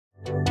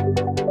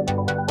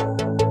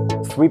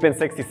Sweep in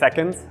 60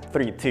 seconds.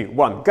 3, 2,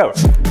 1, go.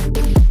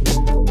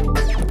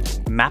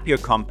 Map your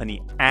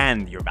company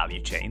and your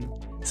value chain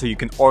so you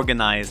can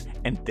organize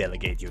and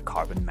delegate your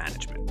carbon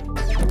management.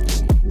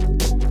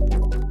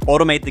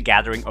 Automate the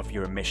gathering of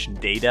your emission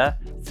data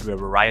through a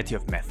variety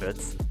of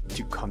methods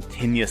to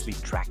continuously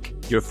track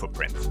your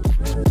footprint.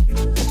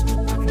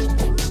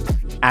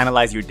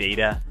 Analyze your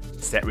data,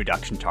 set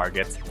reduction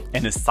targets,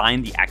 and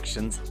assign the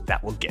actions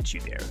that will get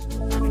you there.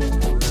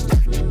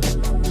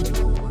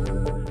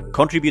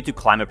 Contribute to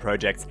climate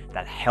projects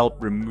that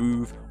help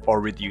remove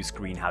or reduce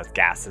greenhouse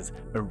gases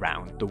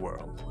around the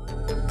world.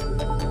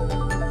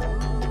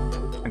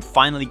 And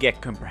finally,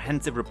 get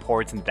comprehensive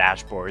reports and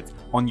dashboards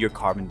on your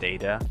carbon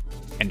data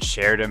and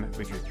share them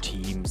with your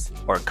teams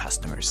or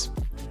customers.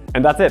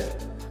 And that's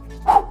it.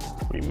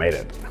 We made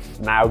it.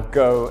 Now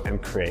go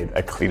and create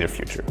a cleaner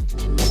future.